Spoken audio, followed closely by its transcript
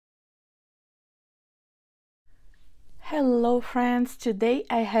Hello friends, today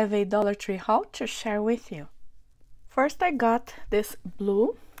I have a Dollar Tree haul to share with you. First I got this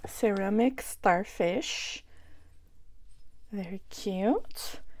blue ceramic starfish, very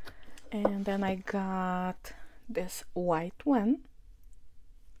cute, and then I got this white one.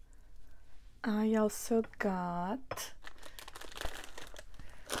 I also got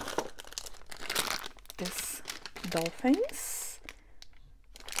this dolphins,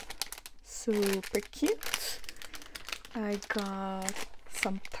 super cute. I got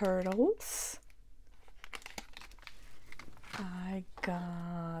some turtles. I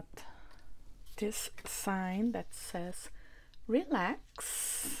got this sign that says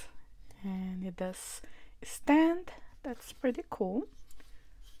relax, and it does stand. That's pretty cool.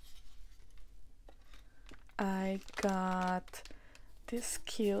 I got this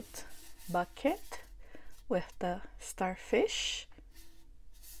cute bucket with the starfish.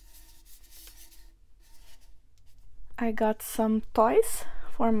 I got some toys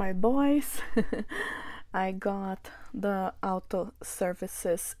for my boys. I got the auto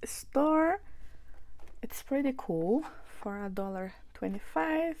services store. It's pretty cool for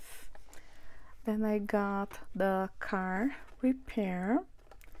 $1.25. Then I got the car repair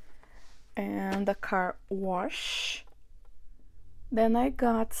and the car wash. Then I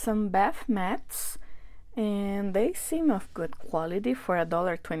got some bath mats, and they seem of good quality for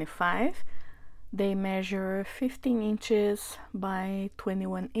 $1.25. They measure 15 inches by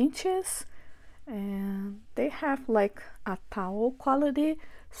 21 inches, and they have like a towel quality,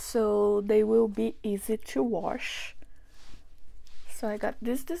 so they will be easy to wash. So I got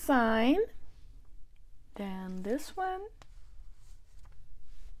this design, then this one,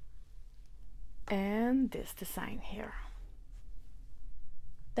 and this design here.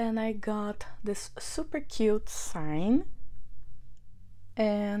 Then I got this super cute sign,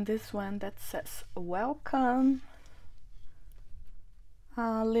 and this one that says welcome.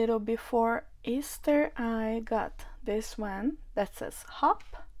 A little before Easter I got this one that says hop,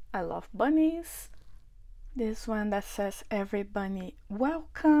 I love bunnies. This one that says every bunny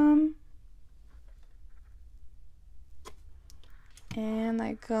welcome. And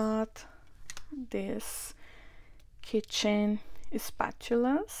I got this kitchen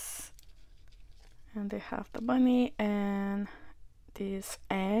spatulas, and they have the bunny and this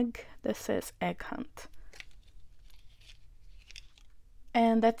egg that says egg hunt.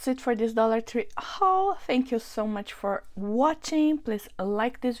 And that's it for this Dollar Tree haul. Thank you so much for watching. Please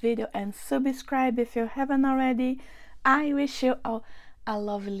like this video and subscribe if you haven't already. I wish you all a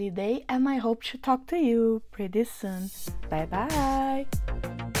lovely day, and I hope to talk to you pretty soon. Bye bye.